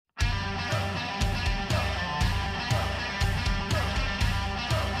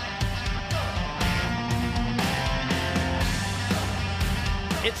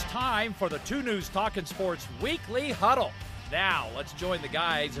time for the 2 News Talking Sports Weekly Huddle. Now, let's join the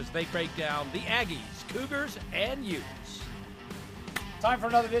guys as they break down the Aggies, Cougars, and Utes. Time for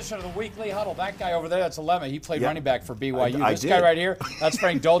another edition of the Weekly Huddle. That guy over there, that's Alema. He played running back for BYU. This guy right here, that's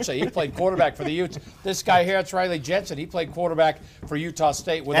Frank Dolce. He played quarterback for the Utes. This guy here, that's Riley Jensen. He played quarterback for Utah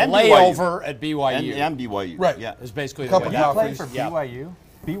State with a layover at BYU. And BYU. Right. Yeah. It's basically He played for BYU?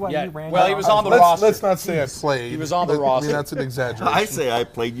 BYU ran. Well, he was on the roster. Let's not say I played. He was on the roster. I mean, that's an exaggeration. I say I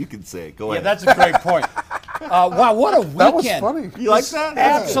played. You can say it. Go ahead. Yeah, that's a great point. Wow, what a weekend. That was funny. You like that?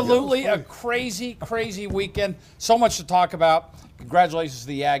 Absolutely a crazy, crazy weekend. So much to talk about. Congratulations to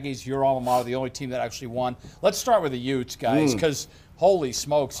the Aggies. Your alma mater, the only team that actually won. Let's start with the Utes, guys, because holy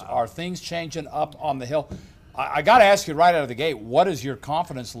smokes, are things changing up on the hill? I got to ask you right out of the gate, what is your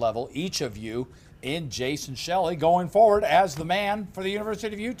confidence level, each of you, in Jason Shelley going forward as the man for the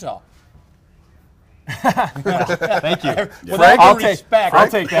University of Utah? Thank you. With all due respect, I'll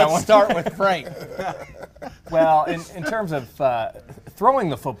take that one. Let's start with Frank. Well, in terms of throwing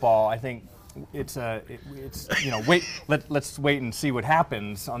the football, I think it's let's wait and see what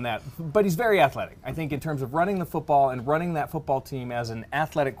happens on that. But he's very athletic. I think in terms of running the football and running that football team as an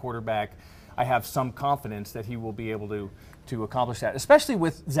athletic quarterback, I have some confidence that he will be able to accomplish that, especially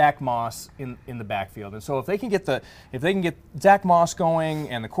with Zach Moss in the backfield. And so if they can get Zach Moss going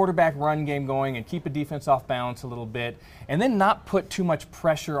and the quarterback run game going and keep a defense off balance a little bit, and then not put too much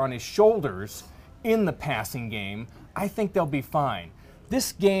pressure on his shoulders in the passing game, I think they'll be fine.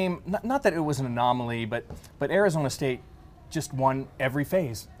 This game, not that it was an anomaly, but Arizona State just won every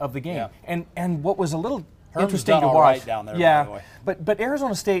phase of the game. Yeah. And what was a little Herm's interesting done to all watch, right down there, yeah, by the way. but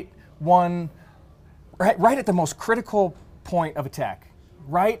Arizona State won right at the most critical point of attack,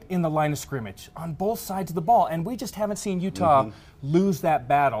 right in the line of scrimmage on both sides of the ball. And we just haven't seen Utah lose that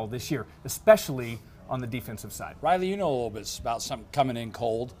battle this year, especially on the defensive side. Riley, you know a little bit about something coming in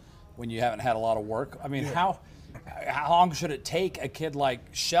cold when you haven't had a lot of work. I mean, how long should it take a kid like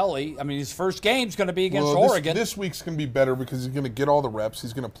Shelley? I mean, his first game's going to be against Oregon. This week's going to be better because he's going to get all the reps.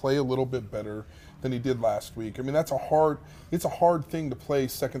 He's going to play a little bit better than he did last week. I mean, it's a hard thing to play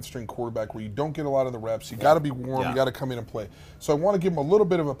second-string quarterback where you don't get a lot of the reps. You got to be warm. You got to come in and play. So I want to give him a little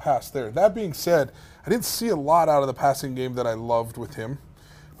bit of a pass there. That being said, I didn't see a lot out of the passing game that I loved with him.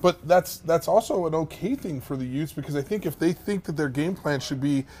 But that's also an okay thing for the Utes because I think if they think that their game plan should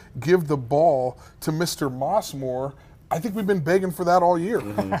be give the ball to Mr. Moss more, I think we've been begging for that all year.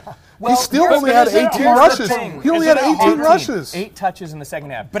 Well, he still only had 18 rushes. He only had 18 rushes. 8 touches in the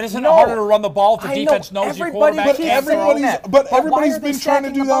second half. But isn't it harder to run the ball if the defense knows your quarterback? But everybody's been trying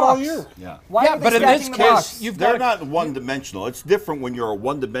to do that all year. Yeah. But in this case, they're not one-dimensional. It's different when you're a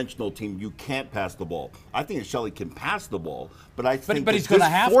one-dimensional team. You can't pass the ball. I think Shelley can pass the ball, but I think he's going to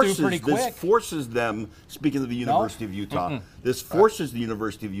have to pretty quick. This forces them, speaking of the University of Utah, this forces the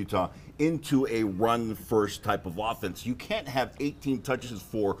University of Utah into a run-first type of offense. You can't have 18 touches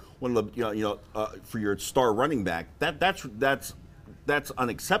for one of the, for your star running back. That's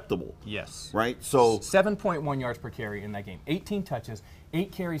unacceptable. Yes. Right. So 7.1 yards per carry in that game. 18 touches,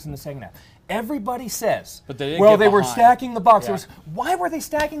 8 carries in the second half. Everybody says, they were stacking the box. Yeah. Why were they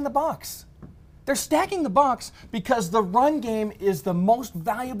stacking the box? They're stacking the box because the run game is the most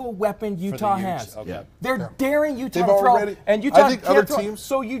valuable weapon Utah has. Okay. They're daring Utah to throw, and Utah can't throw.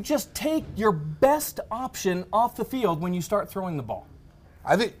 So you just take your best option off the field when you start throwing the ball.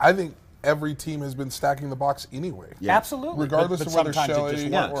 I think every team has been stacking the box anyway. Yeah. Absolutely. Regardless of whether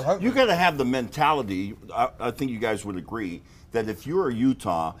Shelley or Huntley. You got to have the mentality, I think you guys would agree, that if you're a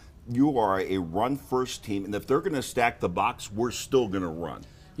Utah, you are a run-first team, and if they're going to stack the box, we're still going to run.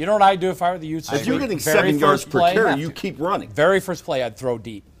 You know what I'd do if I were the Utes? If you're getting 7 yards per carry, you keep running. Very first play, I'd throw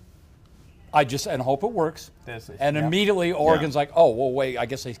deep. And hope it works. Immediately Oregon's like, oh, well, wait, I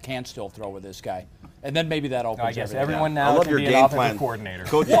guess they can still throw with this guy. And then maybe that opens everything. Everyone now can be an offensive coordinator.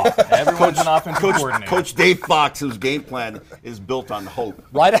 Everyone's an offensive coordinator. Coach Dave Fox's game plan is built on hope.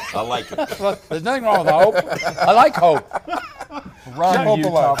 Right. I like it. There's nothing wrong with hope. I like hope.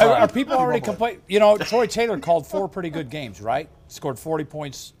 Are people already complaining? Troy Taylor called 4 pretty good games, right? Scored 40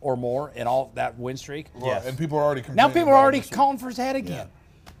 points or more in all that win streak. Yes. And people are already complaining. Now people are already calling for his head again.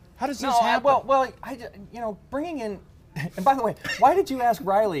 How does this happen? Bringing in. And by the way, why did you ask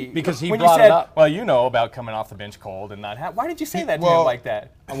Riley? Because he when brought you said, it up. Well, about coming off the bench cold and not. Why did you say that to him like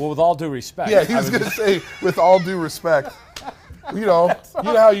that? Well, with all due respect. Yeah, he was going to say, with all due respect. You know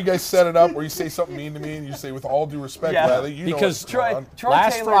how you guys set it up where you say something mean to me and you say, with all due respect, Riley, because Troy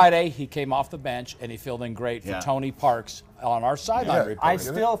last Taylor, Friday he came off the bench and he filled in great for Tony Parks on our sideline report. I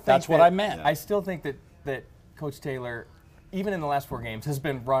still think that's what I meant. I still think that Coach Taylor, even in the last 4 games, has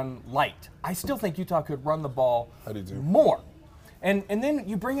been run light. I still think Utah could run the ball more. And then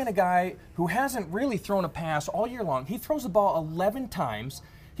you bring in a guy who hasn't really thrown a pass all year long. He throws the ball 11 times.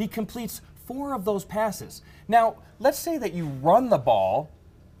 He completes 4 of those passes. Now, let's say that you run the ball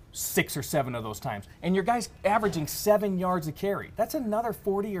 6 or 7 of those times, and your guy's averaging 7 yards a carry. That's another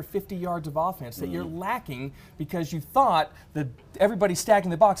 40 or 50 yards of offense that you're lacking because you thought that everybody's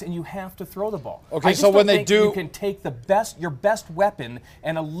stacking the box and you have to throw the ball. Okay, so when they do, you can take your best weapon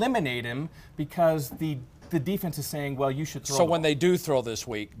and eliminate him because the defense is saying, well, you should throw. So when they do throw this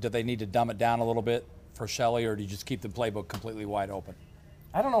week, do they need to dumb it down a little bit for Shelley, or do you just keep the playbook completely wide open?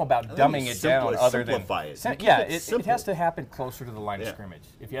 I don't know about dumbing it down other than simplify it. It has to happen closer to the line of scrimmage.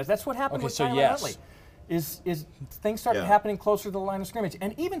 If yes, that's what happened with Tyler Huntley. Is things started happening closer to the line of scrimmage,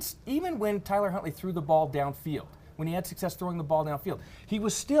 and even when Tyler Huntley threw the ball downfield, when he had success throwing the ball downfield, he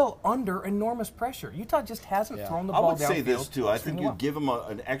was still under enormous pressure. Utah just hasn't thrown the ball downfield. I would say this too. I think you give him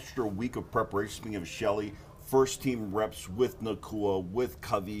an extra week of preparation. Speaking of Shelley, first team reps with Nakua, with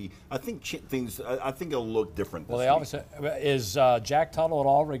Covey. I think I think it'll look different. Well, they obviously is Jack Tuttle at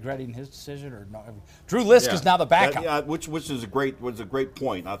all regretting his decision, or no? Drew Lisk is now the backup. Which was a great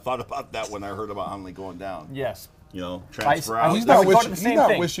point. I thought about that when I heard about Huntley going down. Yes. Transfer out. He's not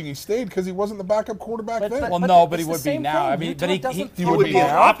wishing he stayed because he wasn't the backup quarterback then. Well, no, but he would be now. I mean, but he would be an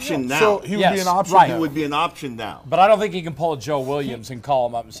option now. So he would be an option. Right. He would be an option now. But I don't think he can pull a Joe Williams and call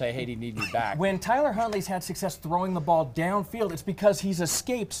him up and say, "Hey, do you need me back?" When Tyler Huntley's had success throwing the ball downfield, it's because he's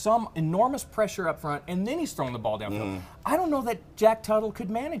escaped some enormous pressure up front, and then he's throwing the ball downfield. I don't know that Jack Tuttle could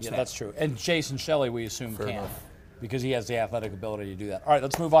manage that. That's true. And Jason Shelley, we assume, can, because he has the athletic ability to do that. All right,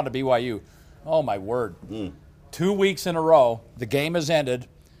 let's move on to BYU. Oh my word. 2 weeks in a row, the game has ended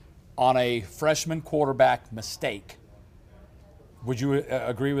on a freshman quarterback mistake. Would you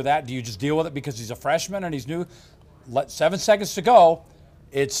agree with that? Do you just deal with it because he's a freshman and he's new? 7 seconds to go.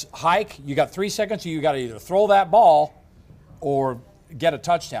 It's hike. You got 3 seconds. You got to either throw that ball or get a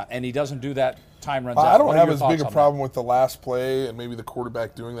touchdown. And he doesn't do that. Time runs out. I don't have as big a problem with the last play and maybe the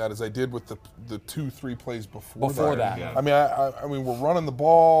quarterback doing that as I did with the 2-3 plays before that. Yeah. I mean, we're running the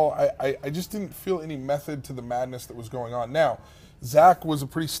ball. I just didn't feel any method to the madness that was going on. Now, Zach was a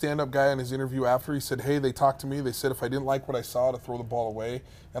pretty stand-up guy in his interview after. He said, hey, they talked to me. They said if I didn't like what I saw, to throw the ball away.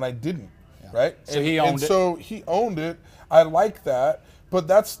 And I didn't, right? So he owned it. So he owned it. I like that. But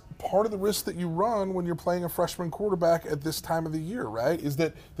that's part of the risk that you run when you're playing a freshman quarterback at this time of the year, right? Is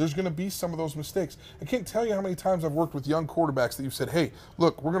that there's going to be some of those mistakes. I can't tell you how many times I've worked with young quarterbacks that you've said, hey,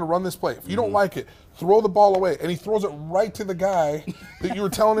 look, we're going to run this play. If you don't like it, throw the ball away. And he throws it right to the guy that you were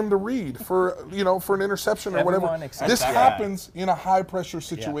telling him to read for an interception or whatever. This happens in a high-pressure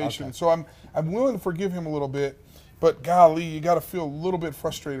situation. Yeah, so I'm willing to forgive him a little bit. But golly, you got to feel a little bit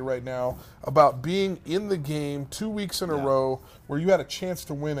frustrated right now about being in the game 2 weeks in a row where you had a chance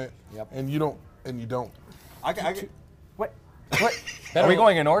to win it, and you don't. What? Are we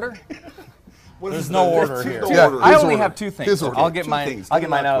going in order? There's no order here. I only have 2 things. I'll get mine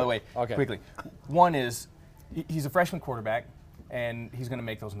out of the way quickly. One is he's a freshman quarterback, and he's going to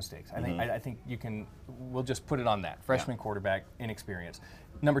make those mistakes. I think you can. We'll just put it on that freshman quarterback, inexperience.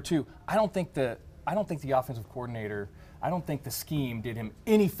 Number 2, I don't think the offensive coordinator, I don't think the scheme did him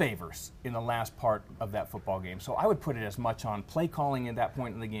any favors in the last part of that football game. So I would put it as much on play calling at that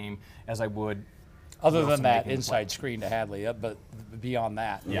point in the game as I would. Other than that inside screen to Hadley, but beyond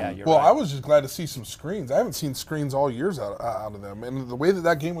that, you're right. I was just glad to see some screens. I haven't seen screens all years out of them. And the way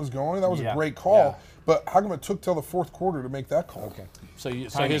that game was going, that was a great call. Yeah. But how come it took till the fourth quarter to make that call? Okay. So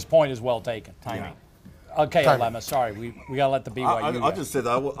his point is well taken. Timing. Yeah. Okay, Alema, sorry. We got to let the BYU I'll just say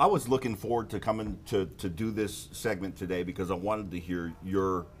that I was looking forward to coming to do this segment today because I wanted to hear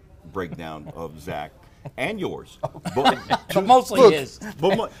your breakdown of Zach and yours. But mostly his.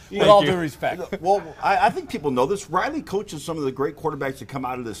 With all due respect. Well, I think people know this. Riley coaches some of the great quarterbacks that come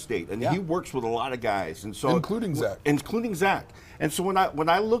out of this state, and he works with a lot of guys. And so, including Zach. And so when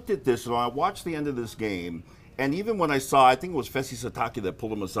I looked at this and I watched the end of this game, and even when I think it was Fesi Satake that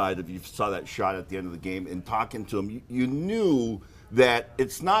pulled him aside, if you saw that shot at the end of the game, and talking to him, you knew that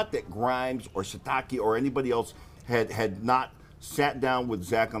it's not that Grimes or Satake or anybody else had not sat down with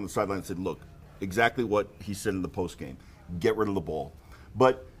Zach on the sideline and said, look, exactly what he said in the postgame, get rid of the ball.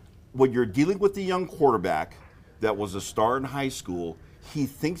 But when you're dealing with a young quarterback that was a star in high school, he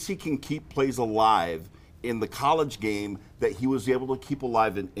thinks he can keep plays alive in the college game that he was able to keep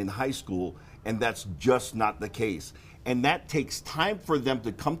alive in high school. And that's just not the case. And that takes time for them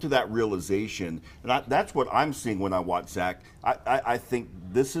to come to that realization. And that's what I'm seeing when I watch Zach. I think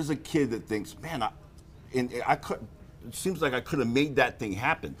this is a kid that thinks, man, it seems like I could have made that thing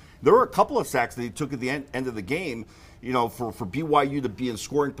happen. There were a couple of sacks that he took at the end of the game, for BYU to be in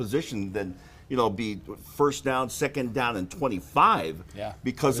scoring position. Then, be first down, second down, and 25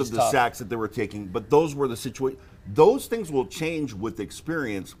 because of the sacks that they were taking. But those were the situations. Those things will change with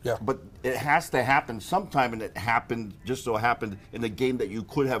experience, but it has to happen sometime, and it happened, just so happened, in a game that you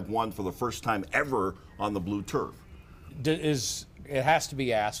could have won for the first time ever on the blue turf. It has to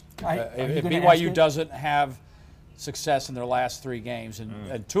be asked. If BYU doesn't have success in their last 3 games,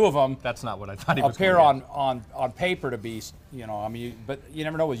 and 2 of them that's not what I thought he was appear on paper to be, but you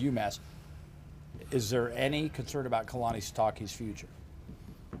never know with UMass. Is there any concern about Kalani Sitake's future?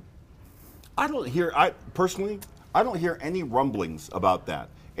 I don't hear any rumblings about that,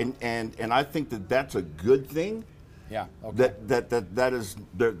 and I think that's a good thing. Yeah. Okay. That is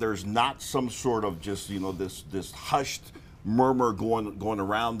there's not some sort of just this hushed murmur going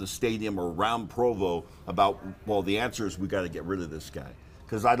around the stadium or around Provo about, well, the answer is we got to get rid of this guy,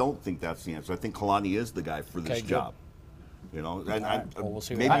 because I don't think that's the answer. I think Kalani is the guy for this job. And we'll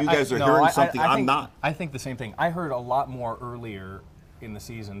see. Maybe you guys are hearing something I'm not. I think the same thing. I heard a lot more earlier in the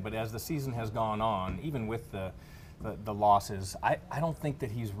season, but as the season has gone on, even with the losses, I don't think that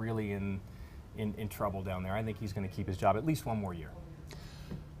he's really in trouble down there. I think he's going to keep his job at least one more year.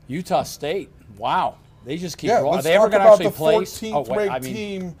 Utah State, wow. They just keep rolling. Let's Are they ever talk going to about actually the play? 14th ranked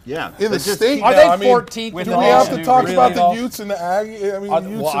team in the just, state are now. they 14th? Do we have to talk about the Utes and the Aggie? Utes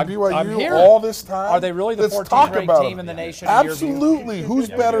and BYU all this time? Are they really the 14th ranked team in the nation? Absolutely. Who's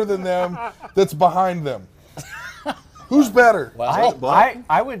better than them that's behind them? Who's better?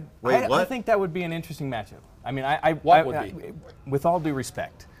 I would. Wait, I think that would be an interesting matchup. I mean, What would be? With all due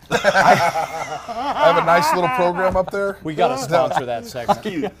respect. I have a nice little program up there. We got to sponsor that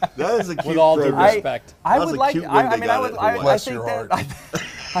segment. That is a cute With all due program. respect. I would like. I Bless think your heart.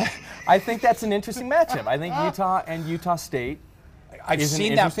 I think that's an interesting matchup. I think Utah and Utah State. I've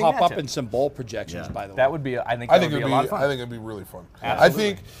seen that pop up in some bowl projections, by the way. That would be. I think it'd be a lot of fun. I think it'd be really fun. Absolutely.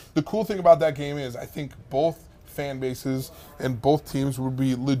 I think the cool thing about that game is I think both fan bases and both teams would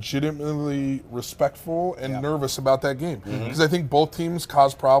be legitimately respectful and nervous about that game, because I think both teams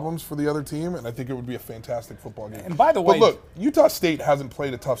cause problems for the other team, and I think it would be a fantastic football game. And by the way, but look, Utah State hasn't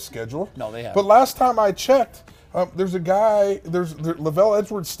played a tough schedule. No, they haven't. But last time I checked, there's a guy. Lavelle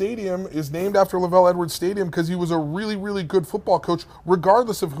Edwards Stadium is named after Lavelle Edwards Stadium because he was a really, really good football coach,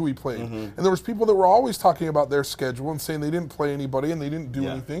 regardless of who he played. And there was people that were always talking about their schedule and saying they didn't play anybody and they didn't do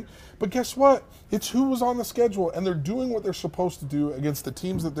anything. But guess what? It's who was on the schedule, and they're doing what they're supposed to do against the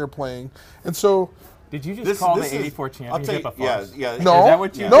teams that they're playing. And so, did you just call the '84 championship a farce? Yeah. No, Is that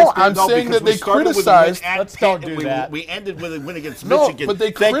what you I'm saying that they criticized. Let's don't do that. We ended with a win against No, Michigan. but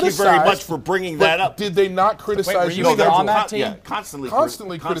they Thank you very criticized- much for bringing that up. Did they not criticize were you your even schedule? on that team? Yeah,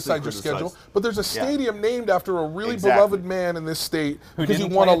 constantly Criticize your schedule, but there's a stadium named after a really Exactly. beloved man in this state because he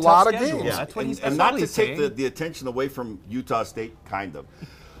didn't won play a a lot tough of schedule. games. Yeah. That's what he's and not to saying. take the attention away from Utah State, kind of.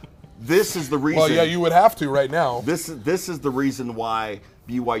 This is the reason. Well, yeah, you would have to right now. This is the reason why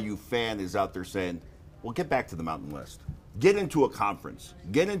BYU fan is out there saying, "Well, get back to the Mountain West. Get into a conference.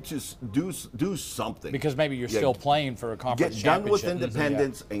 Get into do something." Because maybe you're still playing for a conference Get done with championship.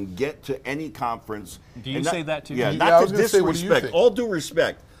 independence and get to any conference. Do you And say that too? Yeah, Yeah, I not was to gonna say, what do you disrespect. think? All due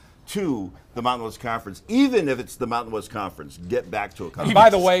respect to the Mountain West Conference, even if it's the Mountain West Conference, get back to a conference.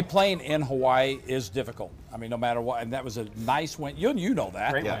 By the way, playing in Hawaii is difficult. I mean, no matter what, and that was a nice win. You know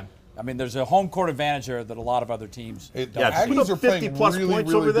that. Great Yeah. win. I mean, there's a home court advantage there that a lot of other teams don't. The Aggies put are up playing 50-plus really, points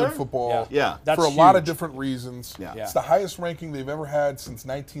really over there. good football Yeah. That's for a lot of huge. different reasons. Yeah. It's the highest ranking they've ever had since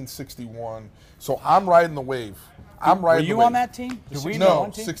 1961. So I'm riding the wave. I'm Were riding the you wave. on that team? The Do we 61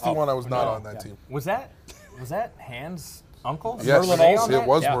 No, team? 61 I was not no. on that team. Was that Hans' uncle? Yes, Merlin it Olsen?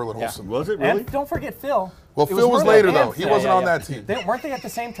 was Yeah, Merlin yeah. Olsen. Was it really? And don't forget Phil. Well, It Phil was Merlin later, and though. He Phil. wasn't on yeah. that team. Weren't they at the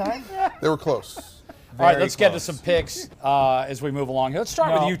same time? They were close. All right, Very let's get to close. some picks as we move along. Let's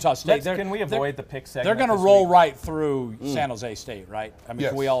start with Utah State. Can we avoid the pick segment? They're going to this roll week? right through San Jose State, right? I mean, Yes.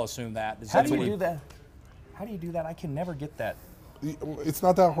 can we all assume that? Does How do you anybody- do that? How do you do that? I can never get that. It's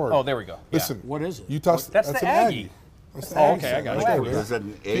not that hard. Oh, there we go. Yeah. Listen, What is it? Utah. That's an the Aggie. That's the Oh, Aggie. okay, I got Right it. there, Aggie. man. Is that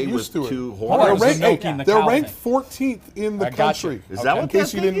an Get A with used to it. two Oh, horns? it was They're ranked, Noki and the they're cow ranked thing. 14th in the I got you. country. Is that in what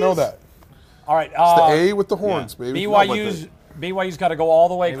case that you thing didn't know is? that. All right. It's the A with the horns, baby. BYU's got to go all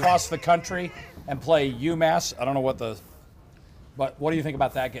the way across the country and play UMass. I don't know but what do you think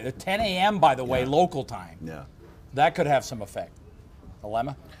about that game? At 10 a.m., by the way, local time. Yeah. That could have some effect.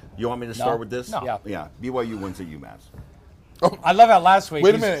 Dilemma? You want me to start with this? No. Yeah. Yeah. BYU wins at UMass. I love that last week.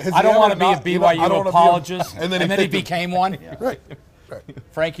 Wait a minute. Has I he don't ever want to be not- a you know, I BYU don't wanna be a- apologist. and then he he picked him. became one. Right.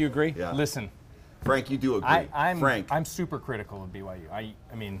 Frank, you agree? Yeah. Listen, Frank, you do agree. I'm super critical of BYU. I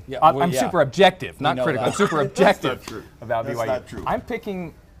mean, Yeah, I'm yeah. super objective, not know critical. that. I'm super That's objective not true. about That's BYU. not true. I'm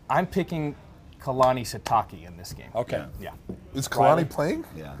picking Kalani Sitake in this game. Okay. Yeah. Is Kalani playing?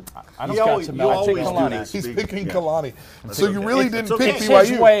 Yeah. I don't You got always- some you milk. always Pick do Kalani. this. He's Big- picking yeah. Kalani. So you okay. really It's didn't okay. pick It's BYU.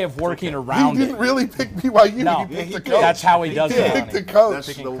 his way of working around He it. didn't really pick BYU. No. He picked He the did. coach. That's how he does He it. picked the coach. That's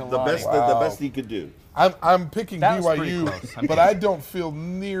Picking the Kalani. best. The Wow. best he could do. I'm picking That was pretty BYU, close. but I don't feel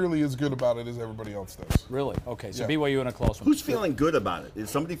nearly as good about it as everybody else does. Really? Okay, so Yeah. BYU in a close one. Who's feeling good about it? Is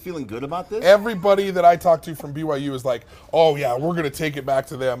somebody feeling good about this? Everybody that I talk to from BYU is like, oh, yeah, we're going to take it back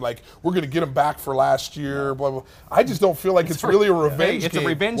to them. Like, we're going to get them back for last year, blah, blah. I just don't feel like it's really a revenge It's game. a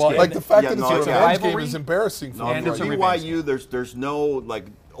revenge Well, game. Like, the fact Yeah, that no, it's a it's a revenge game rivalry. is embarrassing for No, And for it's a BYU. revenge BYU, there's no like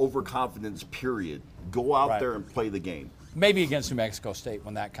overconfidence. Period. Go out Right. there and play the game. Maybe against New Mexico State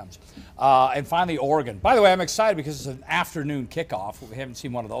when that comes. And finally, Oregon. By the way, I'm excited because it's an afternoon kickoff. We haven't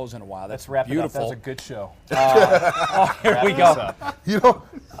seen one of those in a while. That's Let's wrap it up. That beautiful. was a good show. Here we go. You know,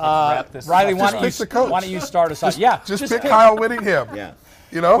 Wrap this Riley, up. why Just don't, pick the coach. why don't you start us out? Yeah, just pick Kyle Whittingham. Yeah.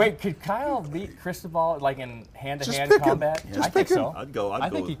 You know? Wait, could Kyle beat Cristobal like in hand-to-hand Just pick him. combat? Just I think pick him. so. I'd go. I I'd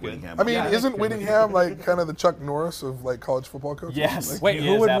go think he with could. Whittingham. I mean, Yeah, isn't that's Whittingham like kind of the Chuck Norris of like college football coaches? Yes. Like, Wait, He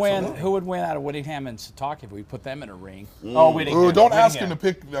who is, would win? absolutely. Who would win out of Whittingham and Sataki if we put them in a ring? Oh, Whittingham. ooh, don't ask him to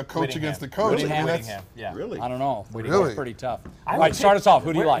Whittingham. pick a coach Whittingham. against the coach. Whittingham. I mean, that's- Whittingham. Yeah. Really? I don't know. Whittingham's Really? pretty tough. I All would right, start pick- us off.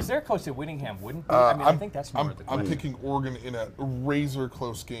 Who do you like? Is there a coach that Whittingham wouldn't be? I mean, I think that's more of the I'm question. picking Oregon in a razor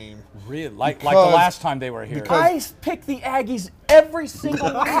close game. Really? Like the Because- last time they were here. because- I pick the Aggies every single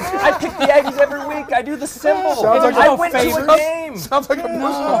week. I pick the Aggies every week. I do the symbol. Sounds like I a went to a favor. game. Sounds like a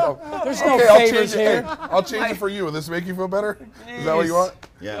personal. There's no Okay, I'll favors change it. here. Hey, I'll change it for you. Will this make you feel better? Is that what you want?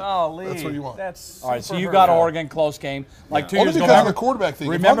 Yeah. Golly, That's what you want. That's All right, so super you got hurt. Oregon close game. Like 2 Only years ago. because of the quarterback thing.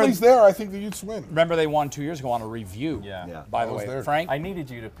 Remember- If Huntley's there, I think the Utes win. Remember they won 2 years ago on a review. Yeah. Yeah. By I the was way, there. Frank. I needed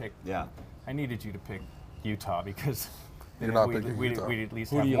you to pick. Yeah. I needed you to pick Utah because You're not we'd, picking we'd, Utah. we'd at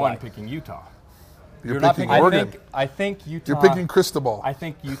least Who do have you one like? picking Utah. You're not picking picking- Oregon. I think Utah. You're picking Cristobal. I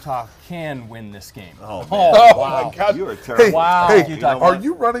think Utah can win this game. Oh, man. Oh, Oh my God! You are Hey, terrible. Wow. hey, Utah are can-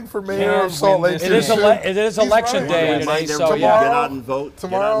 you running for mayor can of Salt win Lake this City? It is, game. it is He's election running. day Remind today, everybody, so get yeah. out and vote.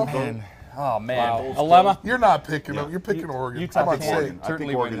 Tomorrow? Get out and vote. Oh man. Wow. Alema, You're not picking them. You're picking Oregon. Utah Come on, can say Oregon. it. I certainly think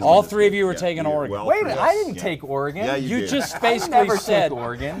win Oregon's this all this three of week. you are taking you're Oregon. well Wait, for I this. didn't Yeah. take Oregon. Yeah, You did. just I basically never said. took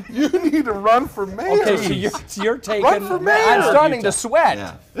Oregon. You need to run for mayor. Okay, so you're taking. Run for mayor. I'm starting Utah. to sweat.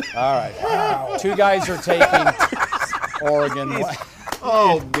 Yeah. All right. Two guys are taking Oregon.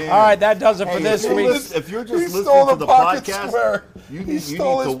 Oh man. All right, that does it for Hey, this if week. If you're just He listening stole to the the pocket podcast, square. you He need,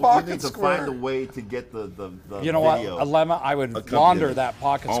 stole his you pocket need to square. find a way to get the You know what, video. Alema, I would Accompany launder it. that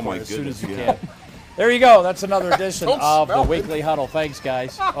pocket Oh, square my as soon as you goodness, can. There you go. That's another edition Don't of the smell it. Weekly Huddle. Thanks,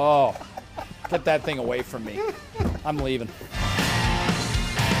 guys. Oh, get that thing away from me. I'm leaving.